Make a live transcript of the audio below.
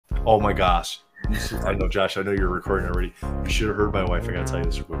Oh my gosh. I know, Josh, I know you're recording already. You should have heard my wife. I gotta tell you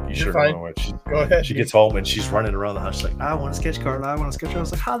this real quick. You should have heard my wife. Go ahead. She gets home and she's running around the house. She's like, I want a sketch card. I want a sketch card. I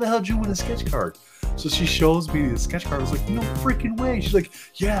was like, how the hell did you win a sketch card? So she shows me the sketch card. I was like, no freaking way. She's like,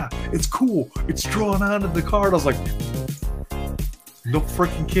 yeah, it's cool. It's drawn onto the card. I was like, no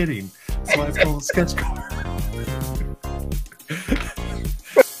freaking kidding. So I pulled a sketch card.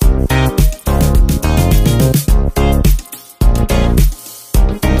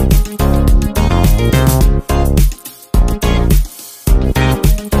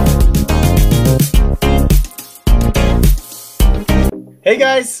 Hey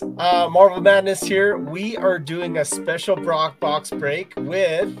guys, Marvel Madness here. We are doing a special box break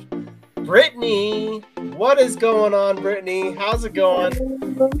with Brittany. What is going on, Brittany? How's it going?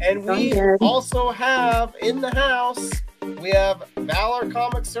 And we also have in the house, we have Valor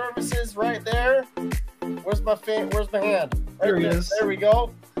Comic Services right there. Where's my hand? Right there he is. There we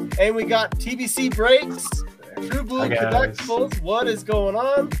go. And we got TBC Breaks, True Blue Collectibles. What is going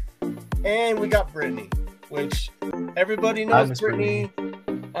on? And we got Brittany, which everybody knows. Brittany.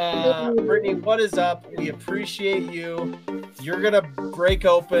 Brittany, what is up? We appreciate you. You're gonna break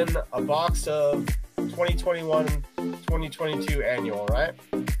open a box of 2021-2022 annual, right?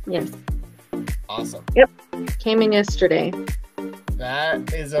 Yes. Awesome. Yep. Came in yesterday.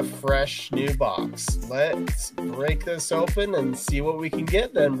 That is a fresh new box. Let's break this open and see what we can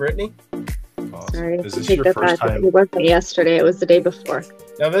get then, Brittany. Awesome. Sorry, is this your first time? It wasn't yesterday. It was the day before.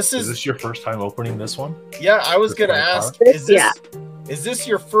 Now is this your first time opening this one? Yeah, I was gonna ask. Is this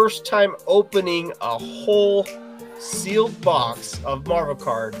your first time opening a whole sealed box of Marvel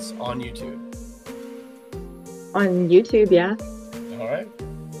cards on YouTube? On YouTube, yeah. All right.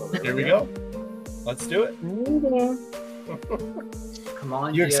 Here we go. Let's do it. Come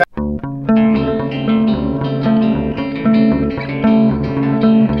on, you excited?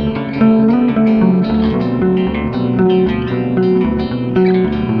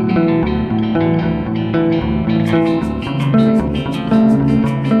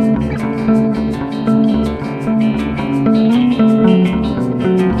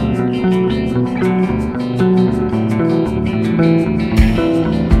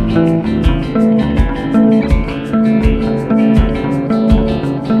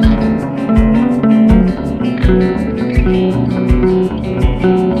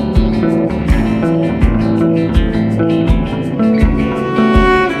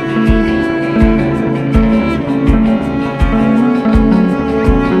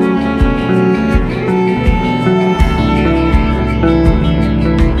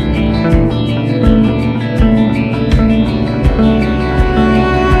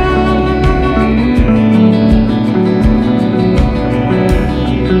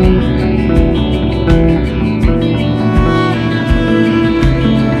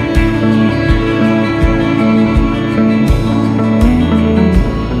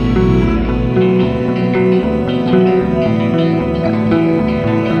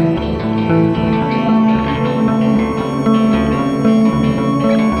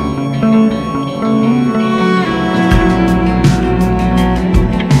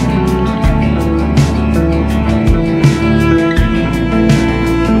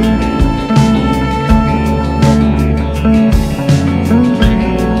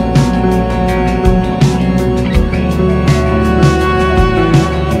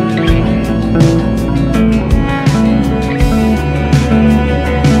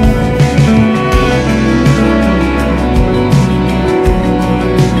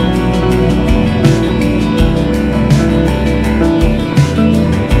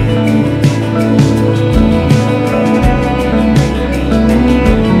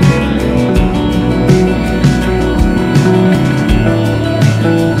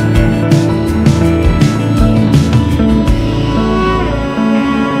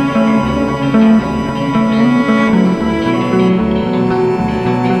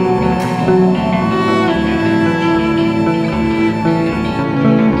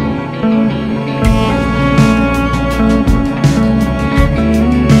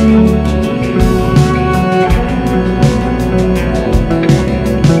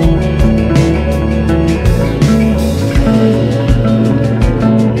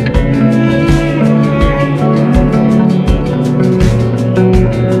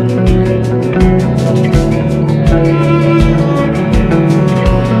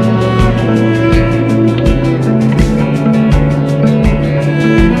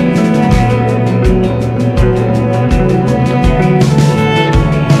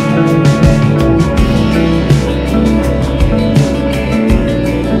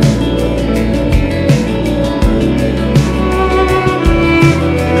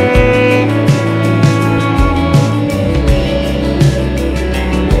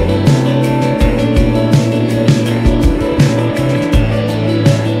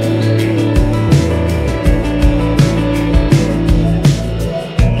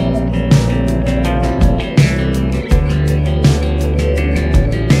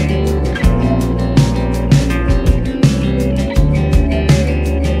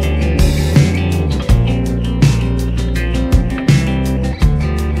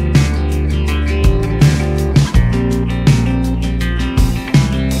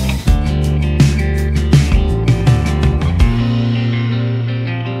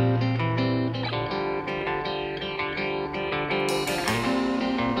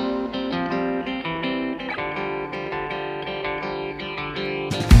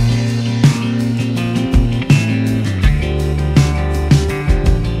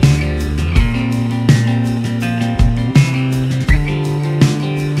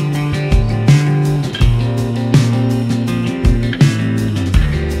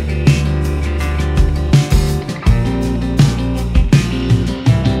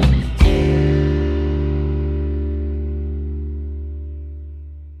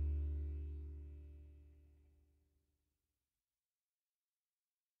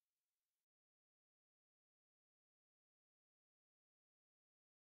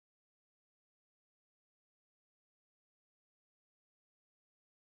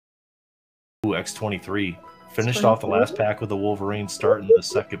 Ooh, X-23. Finished off the last pack with the Wolverine, starting the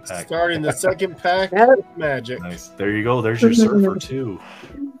second pack. Starting the second pack. Yep. Magic. Nice. There you go. There's your Surfer too.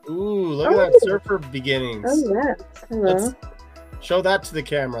 Ooh, look at that Surfer beginnings. Oh yes. Hello. Show that to the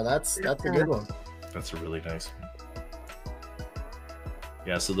camera. That's a good one. That's a really nice one.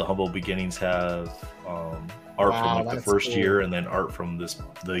 Yeah, so the Humble Beginnings have art from like the first year, and then art from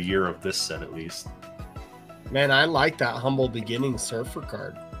the year of this set at least. Man, I like that Humble Beginnings Surfer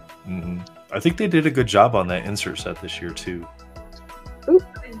card. I think they did a good job on that insert set this year too. I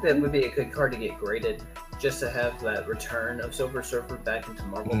think that would be a good card to get graded, just to have that return of Silver Surfer back into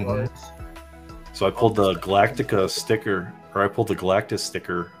Marvel cards. So I pulled the Galactica sticker, or I pulled the Galactus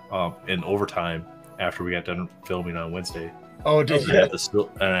sticker in overtime after we got done filming on Wednesday. Oh, did you?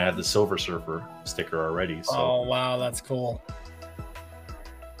 And I had the Silver Surfer sticker already. So. Oh, wow, that's cool.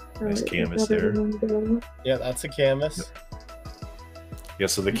 Nice canvas there. Yeah, that's a canvas. Yeah,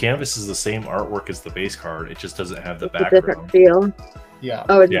 so the canvas is the same artwork as the base card. It just doesn't have the It's background. a different feel. Yeah.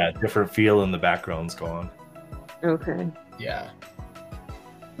 Oh, Yeah, different feel and the background's gone. Okay. Yeah.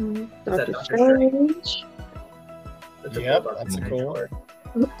 Doctor Strange. Yep, that's a cool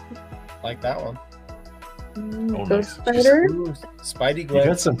one. Like that one. Oh, Ghost nice. Spider. Ooh, Spidey You Gwen.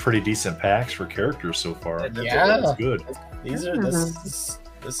 got some pretty decent packs for characters so far. Yeah. That's good. These are this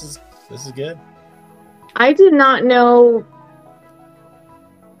is good. I did not know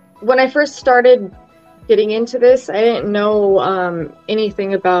when I first started getting into this. I didn't know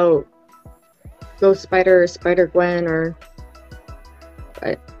anything about Ghost Spider or Spider Gwen, or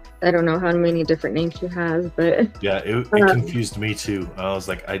I don't know how many different names she has, but Yeah, it confused me too. I was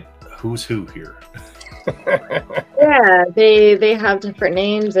like, who's who here? yeah, they have different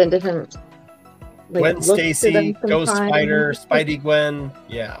names and different. Like, Gwen looks to Stacy, them Ghost sometimes. Spider, Spidey Gwen.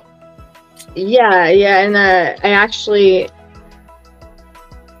 Yeah. Yeah, and I actually,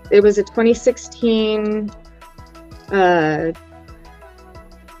 it was a 2016 Upper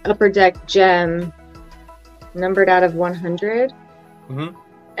Deck gem, numbered out of 100, and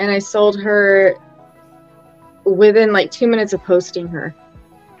I sold her within like 2 minutes of posting her.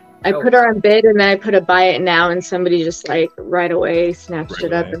 I put her on bid, and then I put a buy it now, and somebody just like right away snatched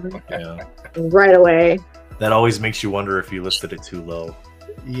it up, and right away. That always makes you wonder if you listed it too low.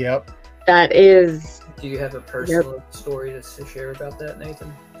 Yep. That is. Do you have a personal story to share about that,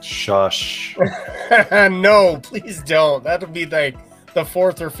 Nathan? Shush. No, please don't. That'll be like the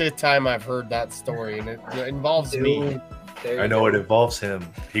 4th or 5th time I've heard that story, and it involves me. I know it involves him.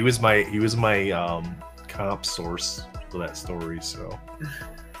 He was my comp source for that story. So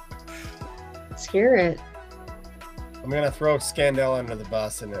Let's hear it. I'm gonna throw Scandell under the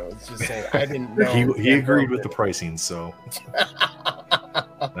bus, and it was just say I didn't know. he agreed with the pricing. So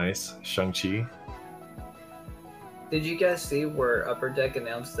nice. Shang-Chi. Did you guys see where Upper Deck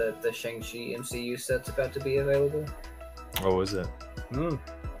announced that the Shang-Chi MCU set's about to be available? Oh, is it? Yeah,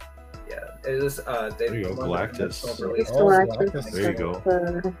 it was. There you go, Galactus. Galactus. There you go.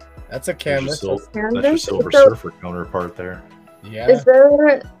 That's a canvas. That's your Silver Surfer counterpart there. Yeah. Is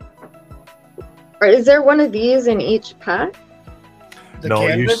there one of these in each pack? No,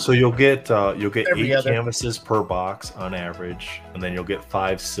 you'll get 8 other. canvases per box on average, and then you'll get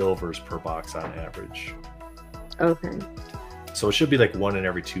 5 silvers per box on average. Okay. So it should be like 1 in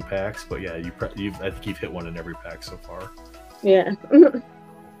every 2 packs, but yeah, I think you've hit 1 in every pack so far. Yeah.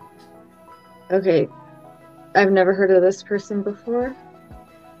 Okay. I've never heard of this person before.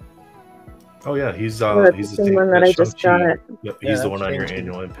 Oh yeah, he's the the one that I just got it. Yep, he's the one on your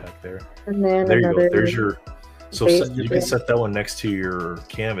annual impact there. And then there you another. go. There's your. So base you can set that one next to your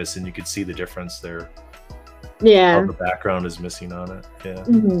canvas, and you can see the difference there. Yeah. How the background is missing on it. Yeah.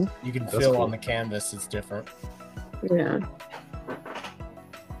 You can That's feel cool. on the canvas; it's different. Yeah.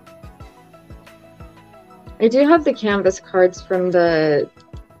 I do have the canvas cards from the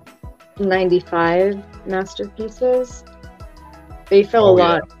 95 masterpieces. They feel a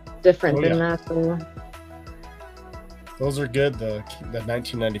lot different than that, though. Those are good. The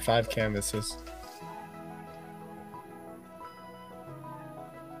 1995 canvases.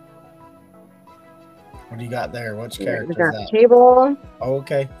 What do you got there? Which character We is got that? Cable. Oh,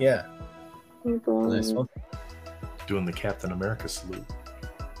 okay, yeah. Cable. Nice one. Doing the Captain America salute.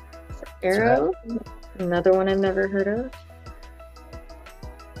 Arrow. Another one I've never heard of.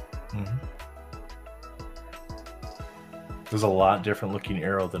 There's a lot different looking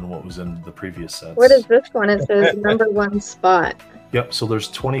Arrow than what was in the previous sets. What is this one? It says number 1 spot. Yep. So there's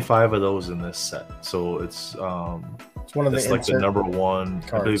 25 of those in this set. So it's one of it's the like the number 1.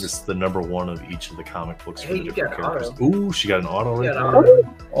 cards. I believe it's the number 1 of each of the comic books for Hey, the you different got characters. auto. Ooh, she got an auto right You there. got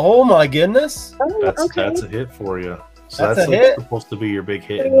auto. Oh my goodness! Oh, That's okay. that's a hit for you. So That's that's a like hit. supposed to be your big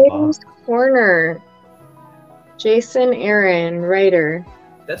hit in the box. Corner. Jason Aaron, writer.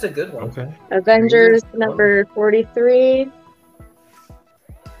 That's a good one. Okay. Avengers Creative number 43.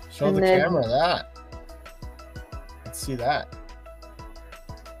 Show And the then- camera that. Let's see that.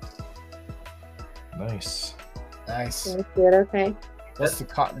 Nice. Nice. Can you see it okay? What's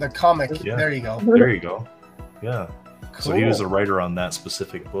the comic? Yeah. There you go. There you go. Yeah. Cool. So he was a writer on that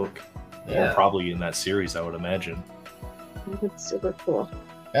specific book. Yeah. Or probably in that series, I would imagine. It's super cool.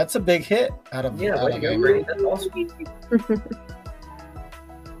 That's a big hit out of Yeah, way to go, Brady. That's awesome.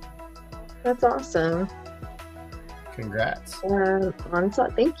 That's awesome. Congrats.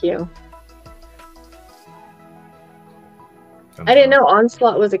 Onslaught, thank you. I didn't know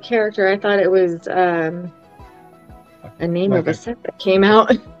Onslaught was a character. I thought it was a name of a set that came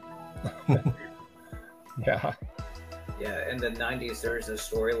out. Yeah. Yeah, in the 90s, there was a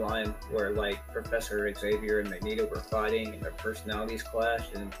storyline where, like, Professor Xavier and Magneto were fighting and their personalities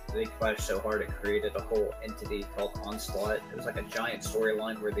clashed, and they clashed so hard it created a whole entity called Onslaught. It was like a giant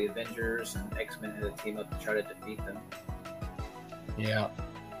storyline where the Avengers and X-Men had to team up to try to defeat them. Yeah.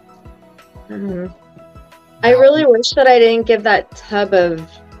 I really wish that I didn't give that tub of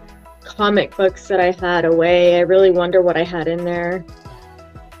comic books that I had away. I really wonder what I had in there.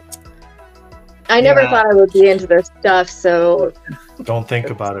 I never thought I would be into this stuff, so... Don't think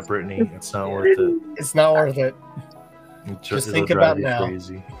about it, Brittany. It's not worth it. It's not worth it. Just think about it now.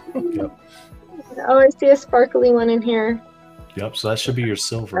 Crazy. Yep. Oh, I see a sparkly one in here. Yep. So that should be your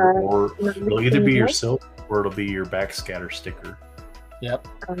silver, or it'll either be your Yep. silver or it'll be your backscatter sticker. Yep.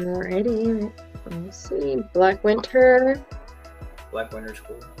 Alrighty. Let's see. Black Winter. Black Winter's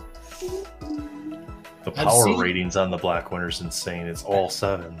cool. The I've power seen- ratings on the Black Winter's insane. It's all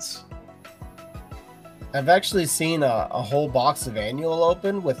 7s. I've actually seen a whole box of annual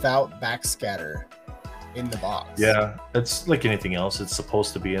open without backscatter in the box. Yeah, it's like anything else. It's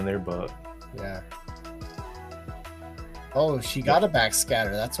supposed to be in there, but Yeah. Oh, she got a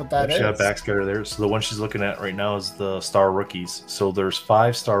backscatter. That's what that is. she got a backscatter there. So the one she's looking at right now is the Star Rookies. So there's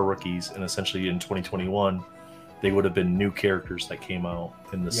 5 Star Rookies, and essentially in 2021, they would have been new characters that came out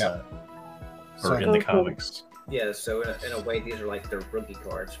in the set or in the comics. Yeah, so in a way, these are like the rookie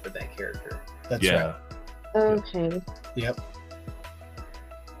cards for that character. That's Yeah. right. Okay. Yep.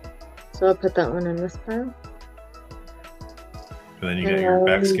 So I'll put that one in this pile. And then you got your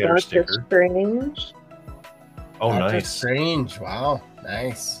backscatter Doctor sticker. Strange. Oh, Doctor nice. Strange. Wow.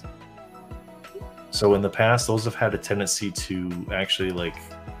 Nice. So in the past, those have had a tendency to actually like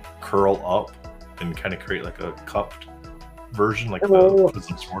curl up and kind of create like a cupped version, like what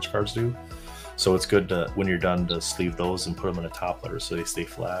some sports cards do. So it's good to, when you're done, to sleeve those and put them in a top layer so they stay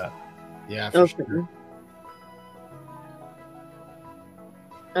flat. Yeah, for sure.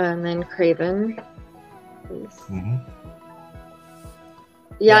 And then Craven. Mm-hmm.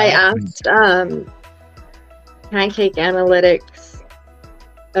 Yeah, I asked Pancake Analytics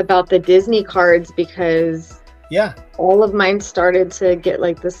about the Disney cards because all of mine started to get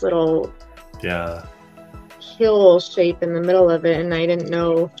like this little hill shape in the middle of it, and I didn't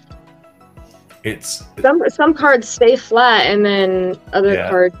know. Some cards stay flat, and then other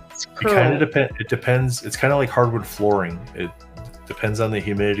cards curl. It kind of it depends. It's kind of like hardwood flooring. It depends on the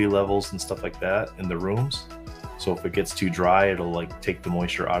humidity levels and stuff like that in the rooms. So if it gets too dry, it'll like take the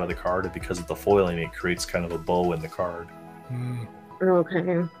moisture out of the card, and because of the foiling, it creates kind of a bow in the card.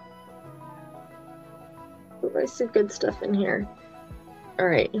 Okay. Oh, I see good stuff in here. All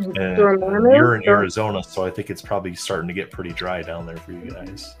right. And you're in Arizona, so I think it's probably starting to get pretty dry down there for you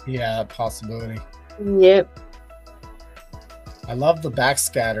guys. Yeah, possibility. Yep. I love the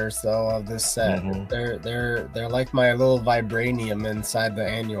backscatters though of this set. They're like my little vibranium inside the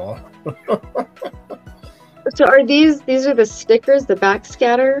annual. So are these are the stickers, the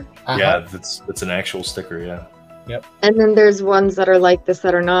backscatter? Yeah, that's an actual sticker. Yeah. Yep. And then there's ones that are like this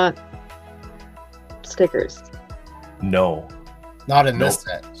that are not stickers. No. Not in this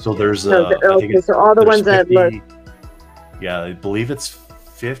set. So there's so all the ones 50, that look. Yeah, I believe it's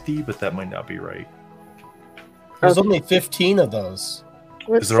 50, but that might not be right. There's only 15 of those.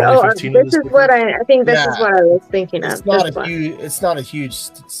 Is there only 15 of this is what I think this is what I was thinking of. It's not a huge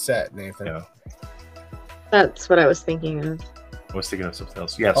set, Nathan. Yeah. That's what I was thinking of. I was thinking of something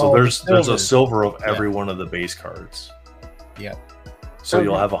else. Yeah, so there's a silver of every one of the base cards. Yep. So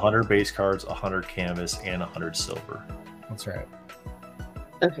you'll have 100 base cards, 100 canvas, and 100 silver. That's right.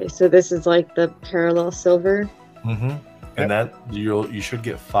 Okay, so this is like the parallel silver. Mm-hmm. And that you should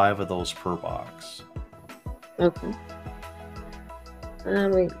get 5 of those per box. Okay.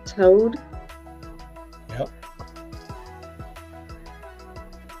 We Toad. Yep.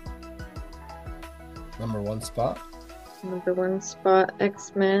 #1 spot. Number 1 spot,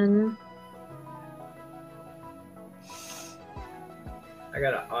 X-Men. I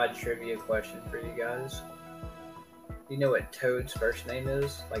got an odd trivia question for you guys. Do you know what Toad's first name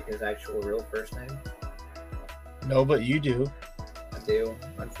is? Like his actual real first name? No, but you do. I do,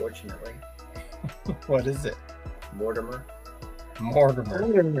 unfortunately. What is it? Mortimer.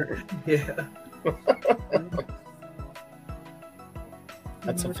 Mortimer. Yeah.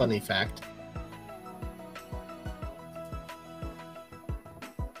 That's a funny fact.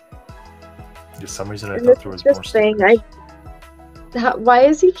 For some reason, I thought there was more thing. stuff. Why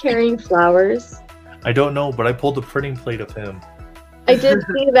is he carrying flowers? I don't know, but I pulled the printing plate of him. I did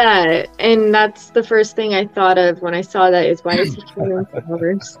see that, and that's the first thing I thought of when I saw that is why is he carrying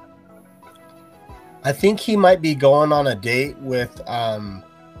flowers? I think he might be going on a date with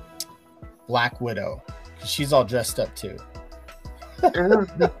Black Widow. She's all dressed up too. Oh,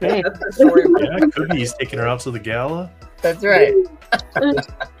 okay. That's the story. Yeah, it could be he's taking her out to the gala. That's right.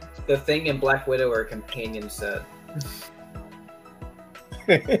 The Thing and Black Widow are a companion set.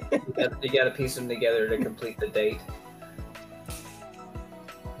 You got to piece them together to complete the date.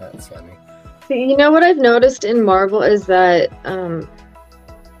 That's funny. See, you know what I've noticed in Marvel is that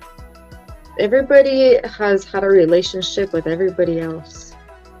everybody has had a relationship with everybody else.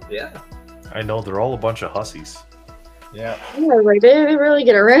 Yeah. I know, they're all a bunch of hussies. Yeah. Yeah, like they didn't really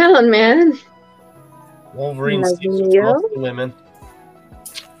get around, man. Wolverine Like sleeps with Neo? most of the women.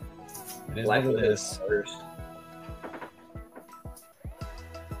 It is Black what it Widow is. first.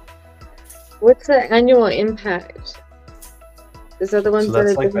 What's the annual impact? Is that the ones So that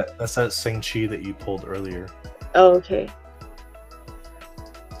that's are like different? that, that's that Shang-Chi that you pulled earlier. Oh, okay.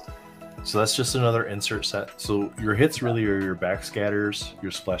 So that's just another insert set. So your hits really are your backscatters,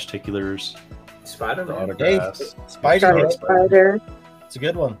 your splashticulars, the Spider-Man. autographs. Spidey. Sorry, hit. Spider. It's a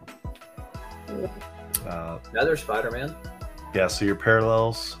good one. Another Spider-Man. Yeah, so your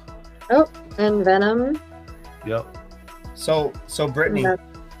parallels. And Venom. Yep. So Brittany,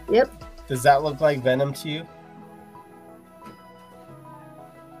 Yep. does that look like Venom to you?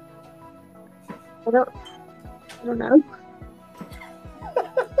 I don't know.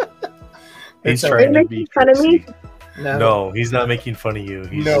 It's He's a- trying to Are you be making fun of me? tricksy. No. No, he's not making fun of you.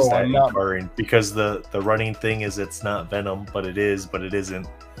 He's No, just I'm not. inquiring because the running thing is it's not Venom, but it is, but it isn't.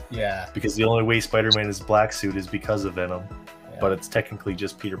 Yeah. Because the only way Spider-Man is black suit is because of Venom, Yeah. but it's technically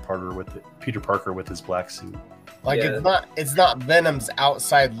just Peter Parker with his black suit. Like Yeah. it's not Venom's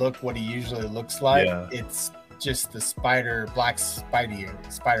outside look what he usually looks like. Yeah. It's just the Spider-Man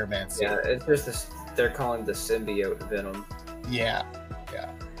suit. Yeah, it's just this, they're calling the symbiote Venom. Yeah.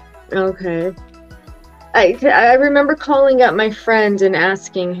 Okay. I remember calling up my friend and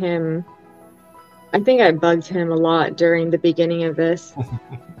asking him. I think I bugged him a lot during the beginning of this.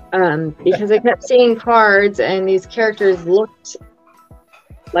 Because I kept seeing cards and these characters looked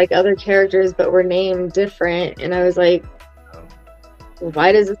like other characters but were named different, and I was like, well,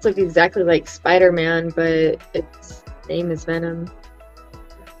 why does this look exactly like Spider-Man but its name is Venom?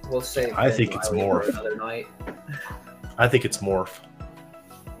 We'll save. I Ben think it's Riley for Morph. another night. I think it's Morph.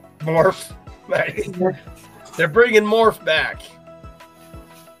 Morph. Nice. They're bringing Morph back.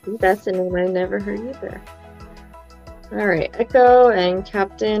 That's a name I never heard either. Alright, Echo and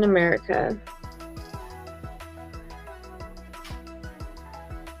Captain America.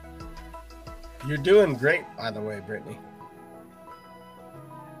 You're doing great, by the way, Brittany.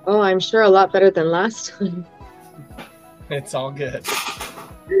 Oh, I'm sure a lot better than last time. It's all good.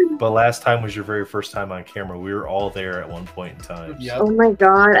 But last time was your very first time on camera. We were all there at one point in time. Yep. Oh my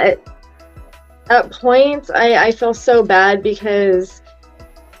god. At points, I feel so bad because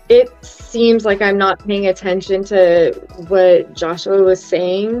it seems like I'm not paying attention to what Joshua was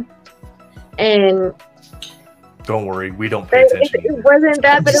saying. And Don't worry, we don't pay attention. it wasn't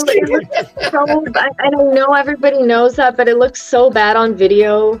that, but it looked so bad. I don't know everybody knows that, but it looks so bad on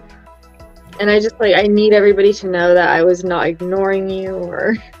video. And I just I need everybody to know that I was not ignoring you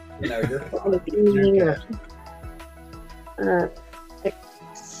or No, you're fine. You're good.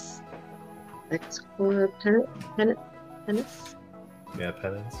 X-Core Penance. Yeah,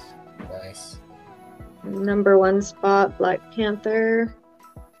 penance. Nice. Number 1 spot, Black Panther.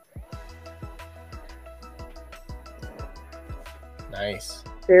 Nice.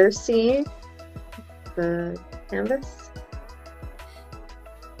 Cersei. The canvas.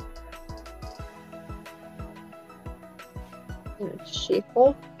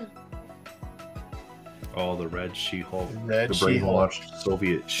 She-Hulk. Oh, the red She-Hulk. Red The She-Hulk. brainwashed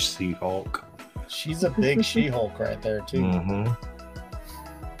Soviet She-Hulk. She's a big She-Hulk right there, too. Mm-hmm.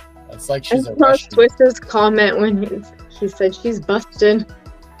 It's like I she's a saw Russian. Twist's comment when he said she's busted.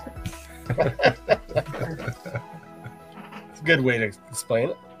 Good way to explain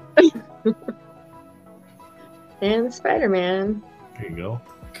it. And Spider-Man. There you go.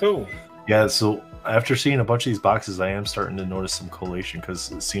 Cool. Yeah, so after seeing a bunch of these boxes, I am starting to notice some collation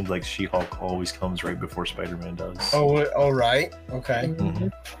because it seems like She-Hulk always comes right before Spider-Man does. Oh, right. Okay. Mm-hmm.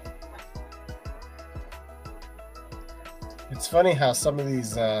 It's funny how some of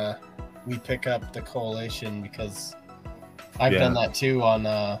these we pick up the collation because I've done that too on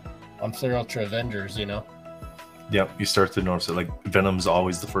Flare Ultra Avengers, you know. Yep, you start to notice it. Like Venom's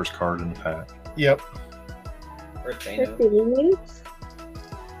always the first card in the pack. Yep. Or Thanos.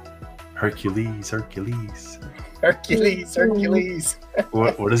 Hercules. Hercules.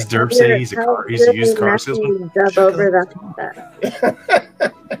 What does Derp say? He's a used car salesman. Dub over that.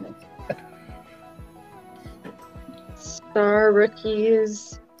 Star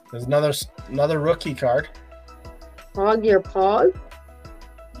rookies. There's another rookie card. Pog your pog.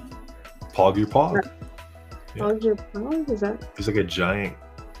 Pog your pog. Yeah. Pog your pog. Is that? He's like a giant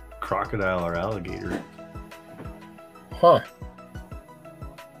crocodile or alligator. Huh.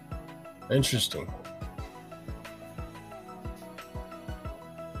 Interesting.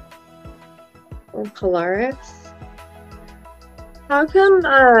 Or Polaris. How come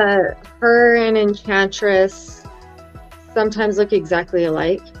her and Enchantress sometimes look exactly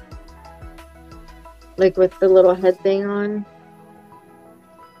alike? Like with the little head thing on?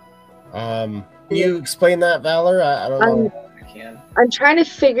 Can you explain that, Valor? I don't know. I can. I'm trying to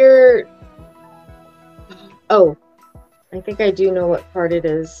figure... Oh, I think I do know what part it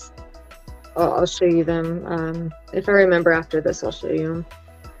is. I'll show you them. If I remember after this, I'll show you them.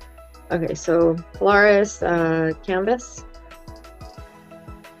 Okay, so Polaris, Canvas,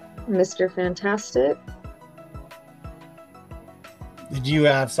 Mr. Fantastic. Did you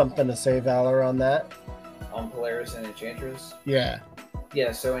have something to say, Valor, on that? On Polaris and Enchantress? Yeah.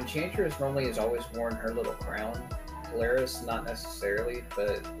 Yeah, so Enchantress normally has always worn her little crown. Polaris, not necessarily,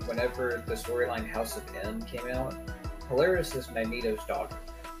 but whenever the storyline House of M came out, Polaris is Magneto's daughter.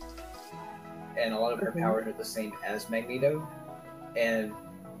 And a lot of her powers are the same as Magneto. And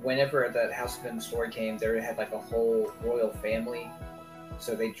whenever that House of M story came, they had like a whole royal family.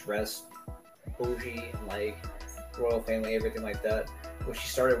 So they dressed bougie, like royal family, everything like that. Well, she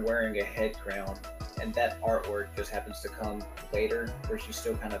started wearing a head crown. And that artwork just happens to come later, where she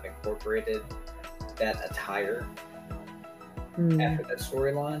still kind of incorporated that attire after that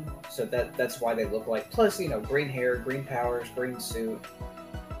storyline. So that's why they look like. Plus, you know, green hair, green powers, green suit.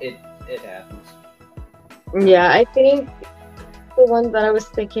 It happens. Yeah, I think the one that I was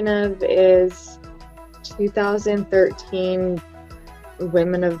thinking of is 2013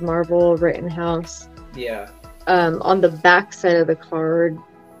 Women of Marvel Rittenhouse. Yeah. On the back side of the card,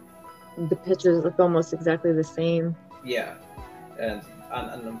 the pictures look almost exactly the same. Yeah, and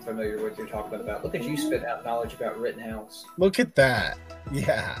I'm familiar with what you're talking about. Look at you spit out knowledge about Rittenhouse. Look at that.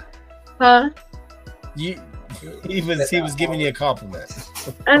 Yeah. Huh? He was giving you a compliment.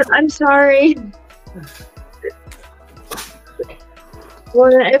 I'm sorry.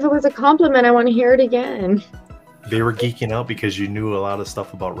 Well, if it was a compliment, I want to hear it again. They were geeking out because you knew a lot of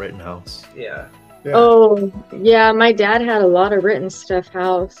stuff about Rittenhouse. Yeah. Yeah. Oh, yeah, my dad had a lot of written stuff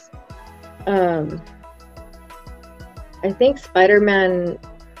house. I think Spider-Man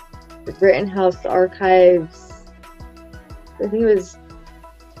Rittenhouse Archives, I think it was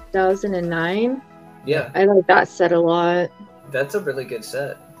 2009. Yeah. I like that set a lot. That's a really good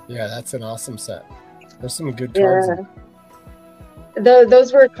set. Yeah, that's an awesome set. There's some good cards. Yeah.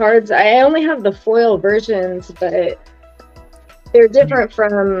 Those were cards. I only have the foil versions, but they're different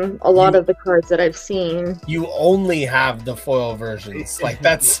from a lot of the cards that I've seen. You only have the foil versions. Like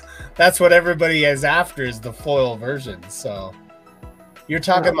that's what everybody is after, is the foil versions. So you're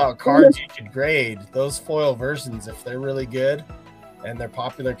talking about cards you could grade. Those foil versions, if they're really good and they're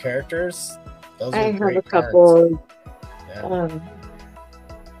popular characters, those are great a cards. couple. Yeah.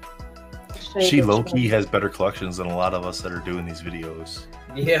 She low-key has better collections than a lot of us that are doing these videos.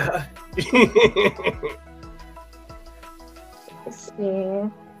 Yeah. Let's see.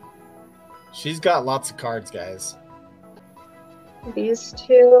 She's got lots of cards, guys. These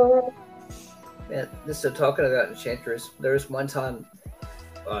two. Yeah, so talking about Enchantress, there was one time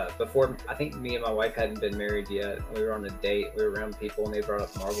before, I think me and my wife hadn't been married yet. We were on a date. We were around people, and they brought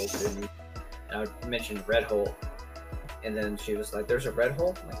up Marvel to me. And I mentioned Red Hulk. And then she was like, "There's a Red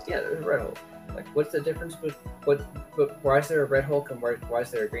Hulk?" I'm like, "Yeah, there's a Red Hulk." Like, what's the difference with why is there a Red Hulk and why is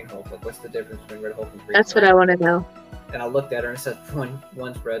there a Green Hulk? Like, what's the difference between Red Hulk and Green Hulk? That's what I want to know. And I looked at her and said,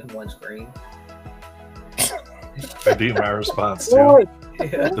 one's red and one's green. That'd be my response too.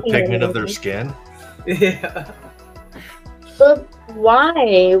 Yeah. The pigment of their skin. Yeah. But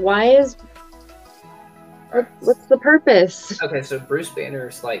why? Why is What's the purpose? Okay, so Bruce Banner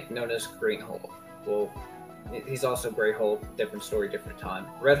is like known as Green Hulk. Well, he's also Gray Hulk. Different story, different time.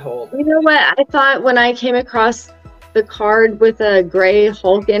 Red Hulk. You know what? I thought when I came across the card with a gray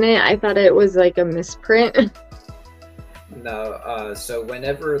Hulk in it, I thought it was like a misprint. No, so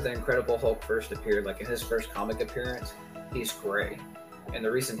whenever the Incredible Hulk first appeared, like in his first comic appearance, he's gray. And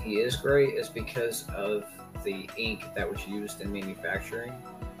the reason he is gray is because of the ink that was used in manufacturing.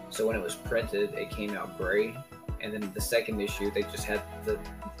 So when it was printed, it came out gray. And then the second issue, they just had the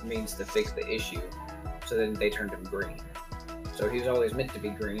means to fix the issue. So then they turned him green. So he was always meant to be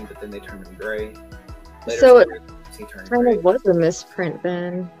green, but then they turned him gray. Later So it he turned kind gray. of was a misprint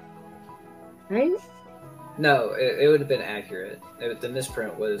then, right? No, it would have been accurate. The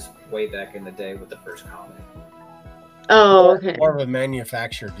misprint was way back in the day with the first comic. Oh, okay. More of a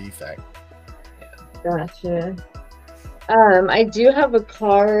manufacturer defect. Gotcha. I do have a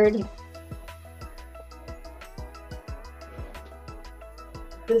card.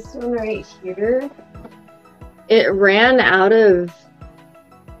 This one right here. It ran out of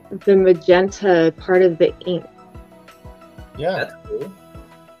the magenta part of the ink. Yeah, That's cool.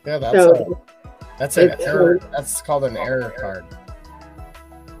 yeah, So that's an it's- error. That's called an error card.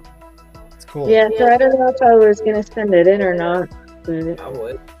 It's cool. yeah, so I don't know if I was gonna send it in or not. But I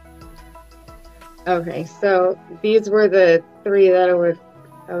would. okay, so these were the 3 that I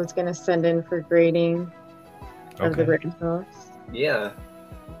was gonna send in for grading of the Okay. written books. Yeah.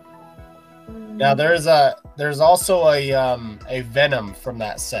 Now there's also a Venom from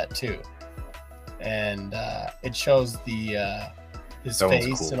that set too, and it shows the his That one's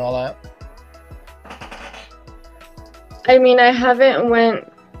face cool. and all that. I mean, I haven't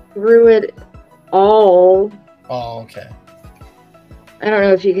went through it all. Oh, okay. I don't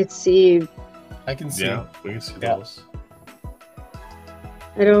know if you could see. I can see. Yeah, we can see Yeah. those.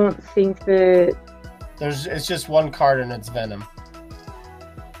 I don't think that. It's just one card and it's Venom.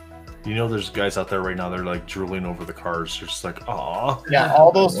 You know, there's guys out there right now. They're like drooling over the cards. They're just like, "Aw." Yeah,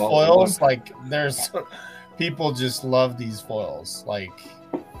 all those Well, foils. Like, there's people just love these foils. Like,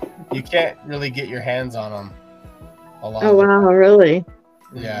 you can't really get your hands on them. A lot. Oh of them. wow, really?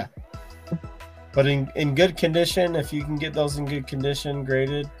 Yeah. But in good condition, if you can get those in good condition,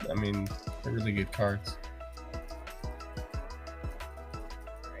 graded, I mean, they're really good cards.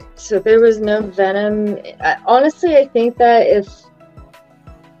 So there was no Venom. Honestly, I think that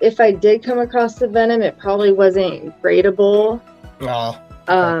if I did come across the Venom, it probably wasn't gradable. Oh,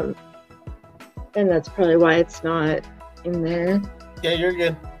 And that's probably why it's not in there. yeah, you're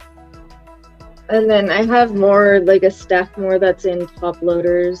good. And then I have more, like a stack more that's in top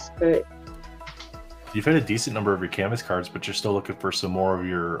loaders, but You've had a decent number of your canvas cards, but you're still looking for some more of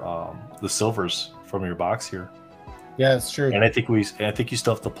your the silvers from your box here. Yeah, it's true. And I think you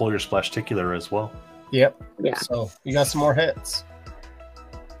still have to pull your Splashticular as well. Yep. yeah. So you got some more hits.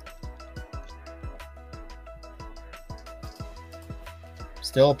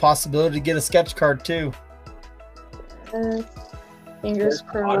 Still a possibility to get a sketch card too. Fingers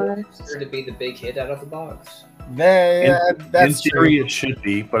crossed. For to be the big hit out of the box. That's in theory, true. it should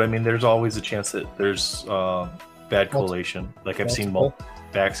be, but I mean, there's always a chance that there's bad collation. Like I've seen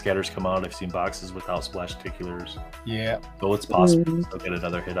backscatters come out. I've seen boxes without Splashticulars. Yeah. So it's possible to get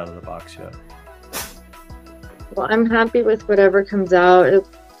another hit out of the box yet. Well, I'm happy with whatever comes out. It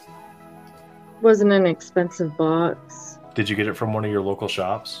wasn't an expensive box. Did you get it from one of your local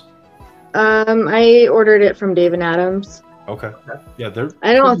shops? I ordered it from Dave and Adams. Okay. Yeah, they're.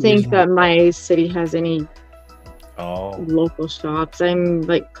 I don't pretty think reasonable. that my city has any Oh, local shops. I'm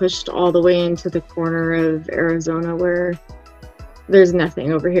like pushed all the way into the corner of Arizona where there's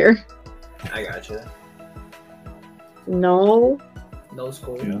nothing over here. I gotcha. No. No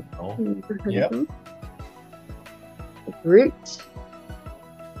school. yeah. Oh. Never heard Yep. of them. Root.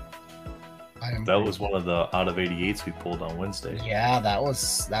 That was one of the out of 88s we pulled on Wednesday. Yeah, that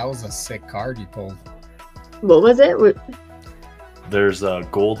was a sick card you pulled. What was it? There's a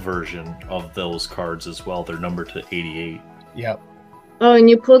gold version of those cards as well. They're numbered to 88. Yep. Oh, and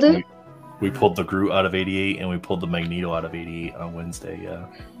you pulled it? We pulled the Groot out of 88 and we pulled the Magneto out of 88 on Wednesday. Yeah,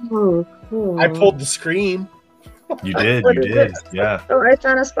 Oh, cool. I pulled the Scream. you did. What You is did. it? Yeah, Oh, I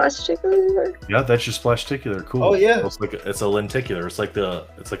found a Splashticular. yeah. That's your Splashticular. Cool. Oh, yeah. It's a lenticular. It's like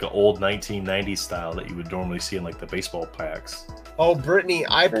an old 1990s style that you would normally see in like the baseball packs. Oh, Brittany,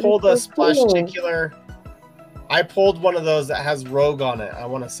 I That is pulled a so cool. Splashticular. I pulled one of those that has Rogue on it. I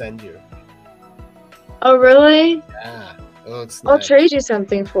want to send you. Oh, really? Yeah. It looks I'll nice. trade you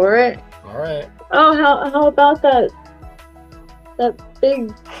something for it. All right. Oh, how about that big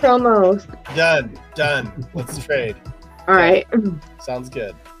promo? Done. Let's trade. All right. Sounds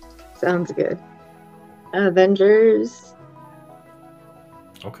good. Sounds good. Avengers.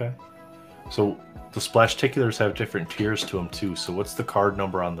 Okay. So the Splashticulars have different tiers to them too. So what's the card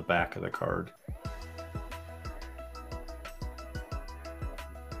number on the back of the card?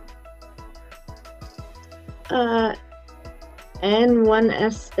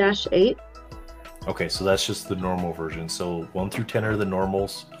 N1S-8. Okay, so that's just the normal version. So 1 through 10 are the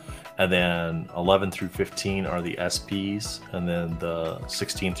normals, and then 11 through 15 are the SPs, and then the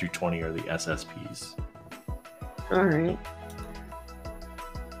 16 through 20 are the SSPs. All right.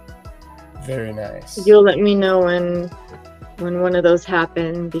 Very nice. You'll let me know when one of those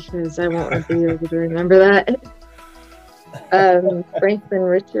happen, because I won't be able to remember that. Franklin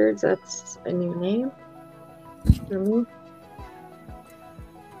Richards, that's a new name for me.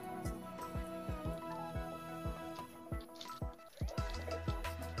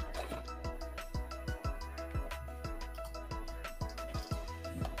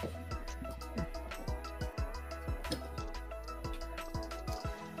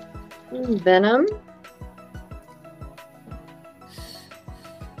 Venom.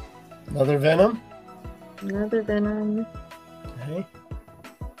 Another Venom. Another Venom. Okay.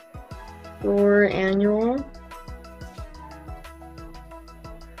 Thor annual.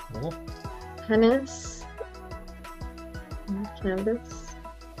 Cool. Tennis. Canvas.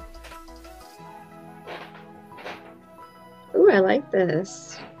 Ooh, I like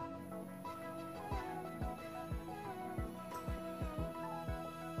this.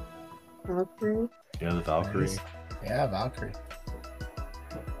 Valkyrie. Yeah, the Valkyrie. Nice. Yeah, Valkyrie.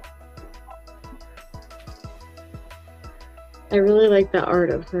 I really like the art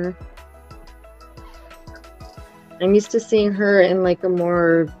of her. I'm used to seeing her in like a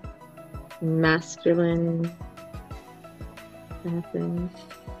more masculine kind of thing.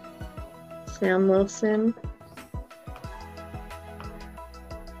 Sam Wilson.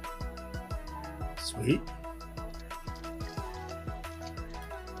 Sweet.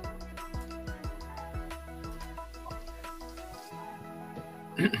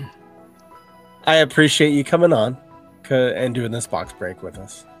 I appreciate you coming on and doing this box break with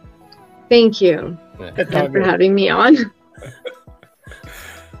us. Thank you. It's Thanks for having me on.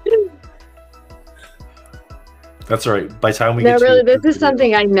 That's all right. By the time we No, get really, to this is video,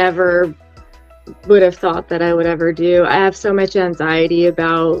 something I never would have thought that I would ever do. I have so much anxiety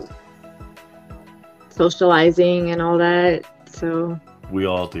about socializing and all that. So we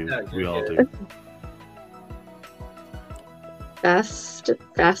all do. Yeah, We all yeah. do.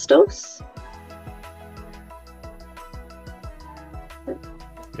 Fastos?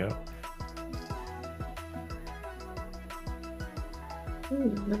 Yeah.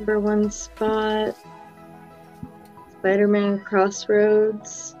 Number one spot. Spider-Man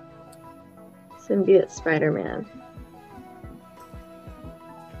Crossroads. Symbiote Spider-Man.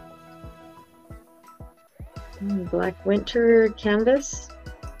 Black Winter Canvas.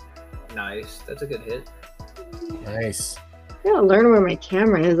 Nice. That's a good hit. Nice. I gotta learn where my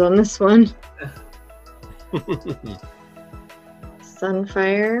camera is on this one.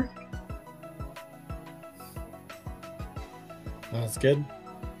 Sunfire. That's good.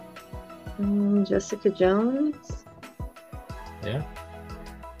 Jessica Jones. Yeah.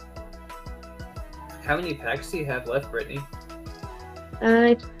 How many packs do you have left, Brittany?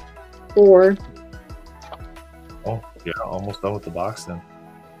 4. Oh, yeah, almost done with the box then.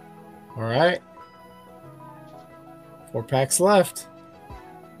 All right. 4 packs left.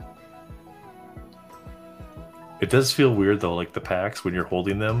 It does feel weird though, like the packs when you're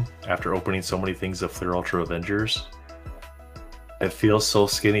holding them after opening so many things of Flair Ultra Avengers. It feels so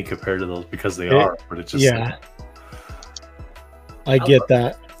skinny compared to those because they are, but it's just Yeah. I get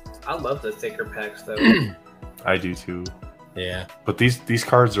that. I love the thicker packs though. I do too. Yeah. But these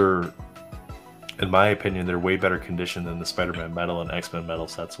cards are, in my opinion, they're way better condition than the Spider-Man Metal and X-Men Metal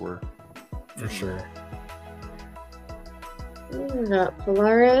sets were. For sure. We got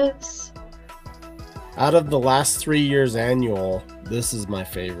Polaris. Out of the last 3 years annual, this is my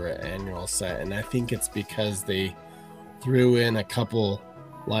favorite annual set, and I think it's because they threw in a couple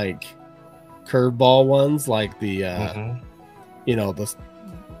like curveball ones, like the you know, the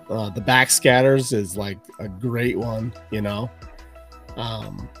backscatters is like a great one, you know.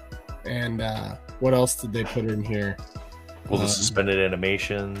 And what else did they put in here? Well, the suspended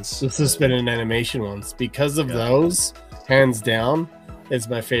animations. The suspended animation ones. Because of those, hands down, it's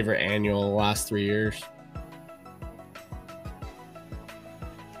my favorite annual the last 3 years.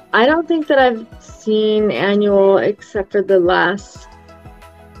 I don't think that I've seen annual except for the last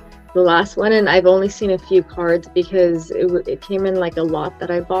one, and I've only seen a few cards because it came in like a lot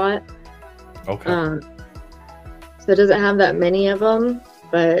that I bought. Okay. So it doesn't have that many of them,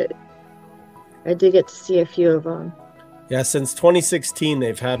 but I did get to see a few of them. Yeah, since 2016,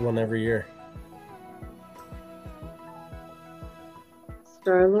 they've had one every year.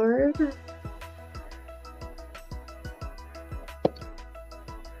 Star-Lord.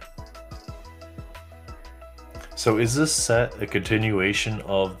 So is this set a continuation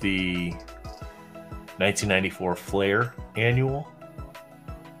of the 1994 Flare annual?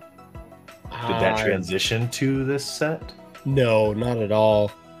 Did that transition to this set? No, not at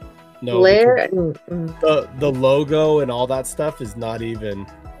all. No, Flare? the logo and all that stuff is not even.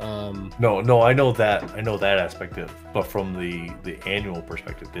 No, I know that aspect of, but from the annual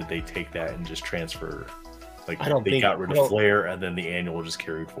perspective, did they take that and just transfer? Like, they got rid of Flare and then the annual just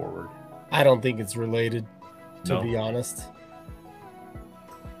carried forward. I don't think it's related, to No? be honest.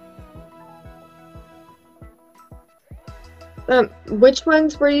 Which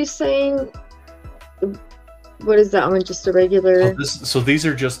ones were you saying? What is that one? Just a regular? So these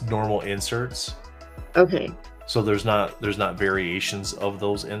are just normal inserts. Okay. So there's not variations of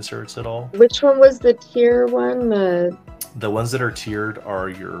those inserts at all. Which one was the tier one? The ones that are tiered are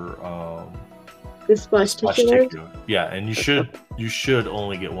your the splash tissue. Yeah, and you should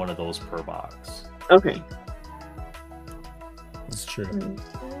only get one of those per box. Okay. That's true.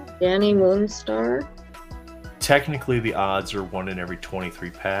 Danny Moonstar. Technically, the odds are 1 in every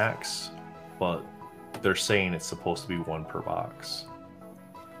 23 packs, but they're saying it's supposed to be 1 per box.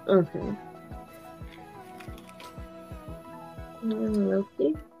 Okay.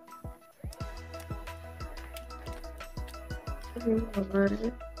 Loki.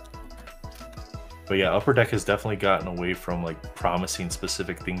 But yeah, Upper Deck has definitely gotten away from like promising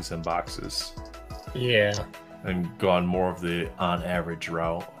specific things in boxes. Yeah. And gone more of the on average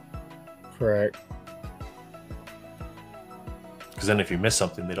route. Correct. Because then if you miss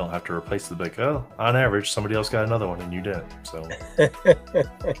something, they don't have to replace it. Like, oh, on average, somebody else got another one and you didn't. So.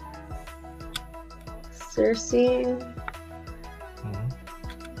 Cersei.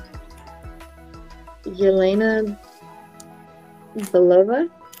 Yelena Belova.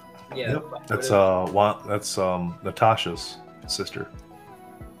 Yeah. Yep. That's Natasha's sister.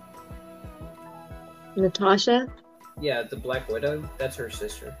 Natasha. Yeah, the Black Widow. That's her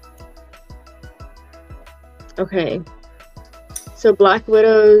sister. Okay. So Black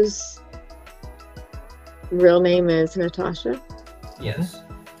Widow's real name is Natasha? Yes.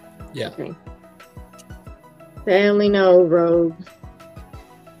 Yeah. Okay. I only know Rogue.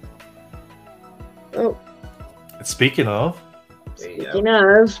 Oh. Speaking of, Speaking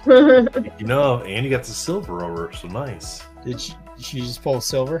of, and you got the silver over, so nice. Did she just pull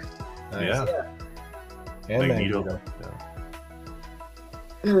silver? Nice. Yeah. And Magneto.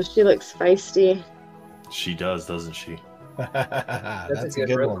 Oh, she looks feisty. She does, doesn't she? That's a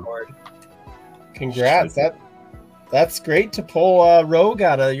good one. Card. Congrats. That's great to pull Rogue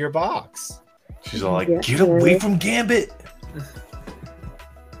out of your box. She's all like, get away from Gambit.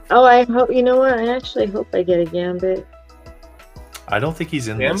 Oh, I hope, you know what? I actually hope I get a Gambit. I don't think he's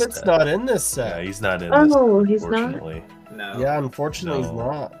in Gambit's this set. not in this set. Yeah, he's not in this set, he's not? No. Yeah, unfortunately he's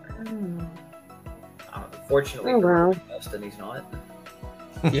not. Fortunately, Dustin, he's not.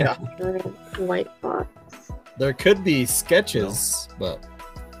 Yeah. White box. There could be sketches, but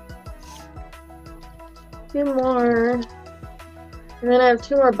 2 more. And then I have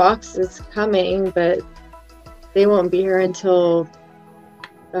 2 more boxes coming, but they won't be here until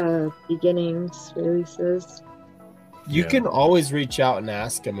beginnings releases. You can always reach out and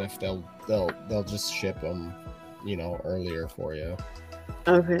ask them if they'll just ship them, earlier for you.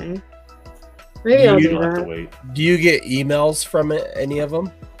 Okay. Maybe I'll do that. Wait. Do you get emails from any of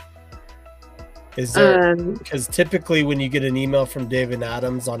them? Is there, because typically when you get an email from David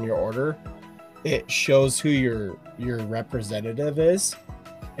Adams on your order, it shows who your representative is,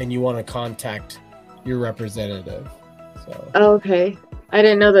 and you want to contact your representative. So. Okay. I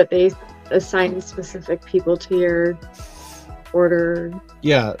didn't know that they assigned specific people to your order.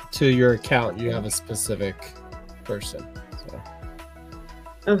 Yeah, to your account, you have a specific person. So.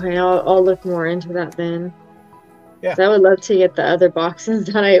 Okay, I'll look more into that then. Yeah. So I would love to get the other boxes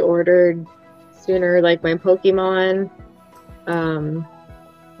that I ordered sooner, like my Pokemon.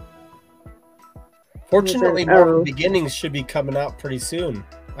 Fortunately, Marvel Beginnings should be coming out pretty soon,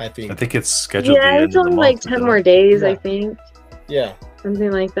 I think. I think it's scheduled. Yeah, it's only like 10 more days, I think. Yeah.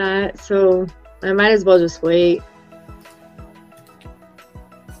 Something like that. So I might as well just wait.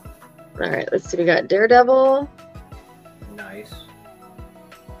 Alright, let's see. We got Daredevil. Nice.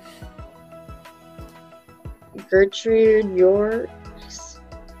 Gertrude Yorks.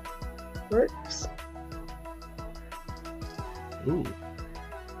 Ooh.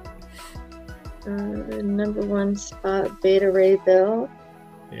 #1 spot, Beta Ray Bill.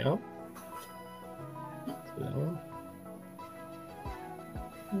 Yeah. That one.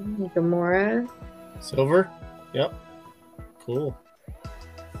 Gamora. Silver. Yep. Cool.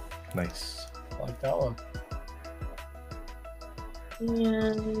 Nice. I like that one.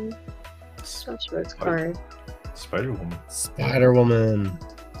 And Joshua's card. Spider-Woman. Spider-Woman.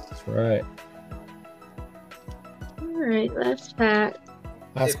 That's right. Alright, last pack.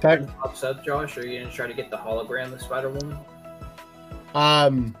 Last If pack. one pops up, Josh, are you gonna try to get the hologram of Spider-Woman?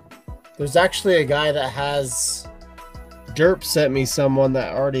 There's actually a guy that has Derp sent me someone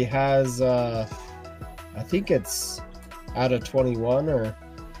that already has I think it's out of 21 or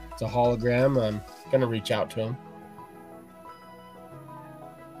it's a hologram. I'm gonna reach out to him.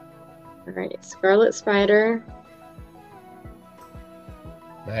 Alright, Scarlet Spider.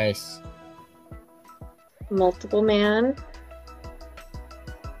 Nice. Multiple Man.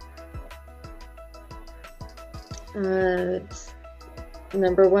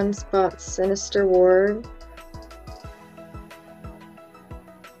 Number 1 spot, Sinister Ward.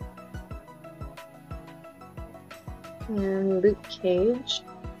 And Luke Cage.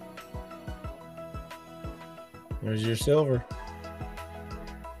 There's your silver.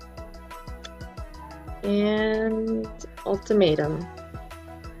 And Ultimatum.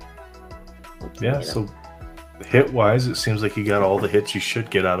 Yeah, so hit-wise, it seems like you got all the hits you should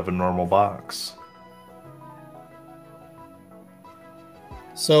get out of a normal box.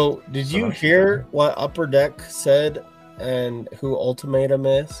 So, did you hear what Upper Deck said and who Ultimatum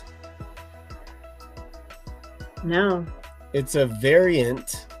is? No. It's a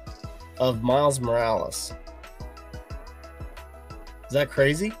variant of Miles Morales. Is that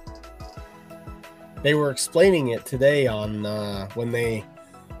crazy? They were explaining it today on when they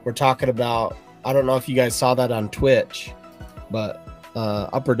were talking about, I don't know if you guys saw that on Twitch, but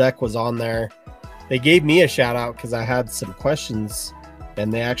Upper Deck was on there. They gave me a shout out because I had some questions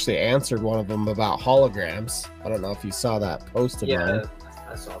and they actually answered one of them about holograms. I don't know if you saw that posted. Yeah,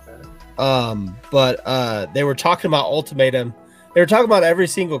 I saw that. But they were talking about Ultimatum. They were talking about every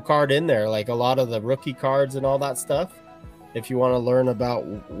single card in there, like a lot of the rookie cards and all that stuff. If you want to learn about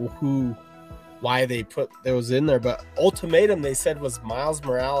why they put those in there. But Ultimatum, they said, was Miles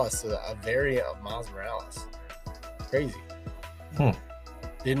Morales, a variant of Miles Morales. Crazy.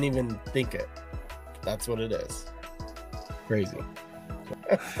 Didn't even think it. That's what it is. Crazy.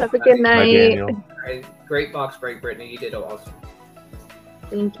 Have a good night. Great box break, Brittany. You did awesome.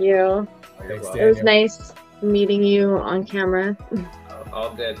 Thank you. Thanks, it was nice meeting you on camera.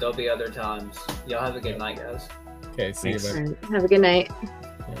 All good. There'll be other times. Y'all have a good night, guys. Okay, see you, buddy. Right, have a good night.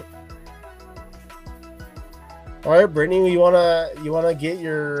 All right, Brittany, you wanna get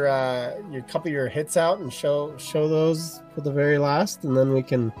your couple of your hits out and show those for the very last, and then we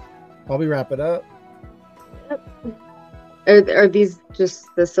can probably wrap it up. Yep. Are these just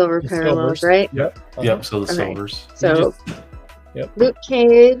the silver parallels, silvers, right? Yep. Yep. So the silvers. So, yep. Luke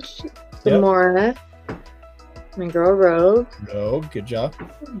Cage, Gamora, my girl Rogue. Oh, good job.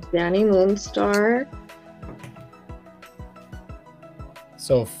 Danny Moonstar.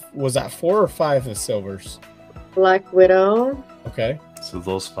 So was that 4 or 5 of silvers? Black Widow. Okay. So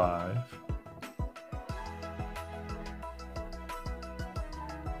those 5.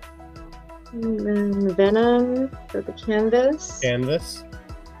 And then Venom for the canvas. Canvas.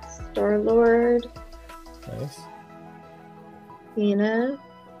 Star-Lord. Nice. Athena.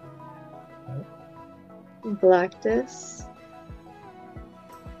 Galactus.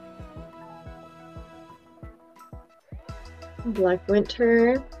 Black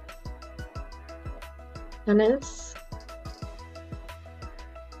Winter. Tennis.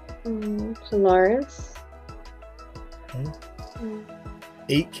 Polaris. Okay.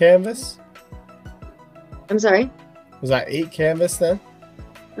 8 canvas? I'm sorry? Was that 8 canvas then?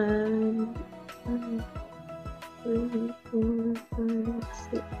 3, 4, 5,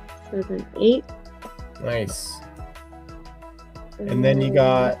 6, 7, 8. Nice. And then you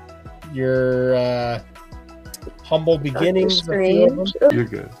got your Humble Beginnings. Doctor Strange. You're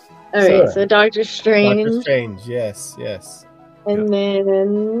good. All right, so Doctor Strange. Doctor Strange, yes, yes. And then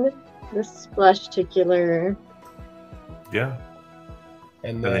the Splashticular. Yeah.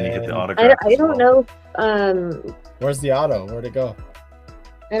 And then you get the autograph. I don't know. Where's the auto? Where'd it go?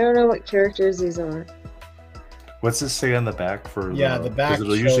 I don't know what characters these are. What's this say on the back for? Yeah, the back. Because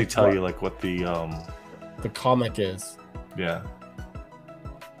it'll usually tell you like what the comic is. Yeah.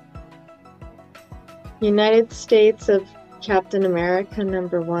 United States of Captain America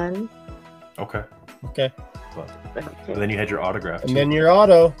 #1. Okay. Okay. Okay. And then you had your autograph. And then your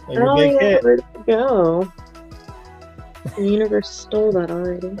auto. And your big hit. Where'd it go? The universe stole that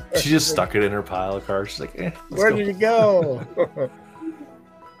already. She just stuck it in her pile of cards. She's like, where did it go?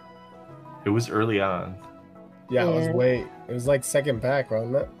 It was early on. Yeah, it was way. It was like second pack,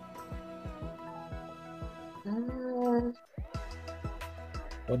 wasn't it?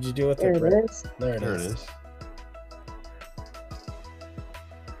 What'd you do with it, Britt? There it is.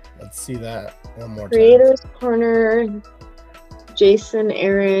 Let's see that one more time. Creators Corner, Jason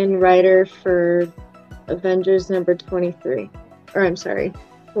Aaron, writer for Avengers number 23. Or I'm sorry,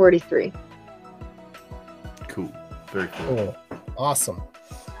 43. Cool. Very cool. Awesome.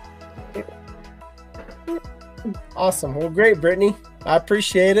 Awesome. Well, great, Brittany. I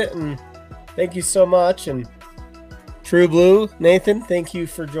appreciate it, and thank you so much. And True Blue, Nathan, thank you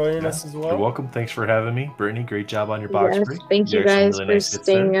for joining us as well. You're welcome. Thanks for having me. Brittany, great job on your box break. Thank you guys for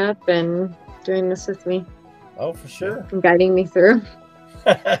staying up and doing this with me. Oh, for sure. And guiding me through.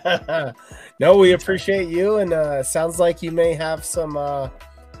 No, we appreciate you, and sounds like you may have some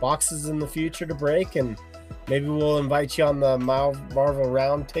boxes in the future to break, and maybe we'll invite you on the Marvel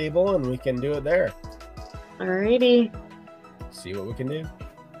Round Table, and we can do it there. Alrighty. See what we can do.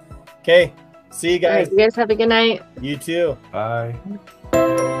 Okay. See you guys. Right, you guys have a good night. You too. Bye.